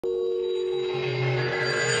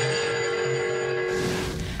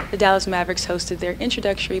The Dallas Mavericks hosted their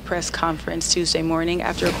introductory press conference Tuesday morning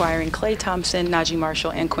after acquiring Klay Thompson, Naji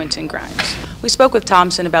Marshall, and Quentin Grimes. We spoke with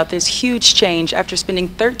Thompson about this huge change after spending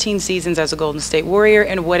 13 seasons as a Golden State Warrior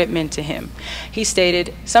and what it meant to him. He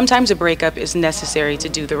stated, "Sometimes a breakup is necessary to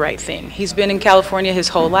do the right thing. He's been in California his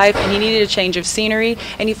whole life and he needed a change of scenery,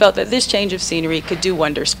 and he felt that this change of scenery could do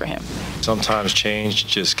wonders for him." Sometimes change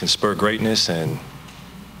just can spur greatness, and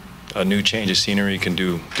a new change of scenery can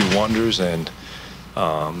do wonders. And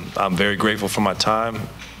I'm very grateful for my time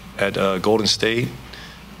at Golden State,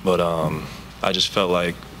 but I just felt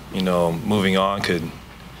like, moving on could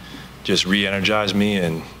just re-energize me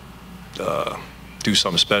and do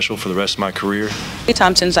something special for the rest of my career. Klay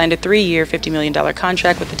Thompson signed a 3-year, $50 million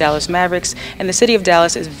contract with the Dallas Mavericks, and the city of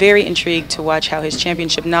Dallas is very intrigued to watch how his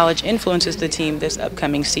championship knowledge influences the team this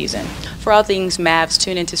upcoming season. For all things Mavs,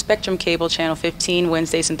 tune into Spectrum Cable Channel 15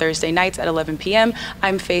 Wednesdays and Thursday nights at 11 p.m.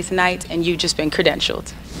 I'm Faith Knight, and you've just been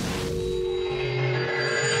credentialed.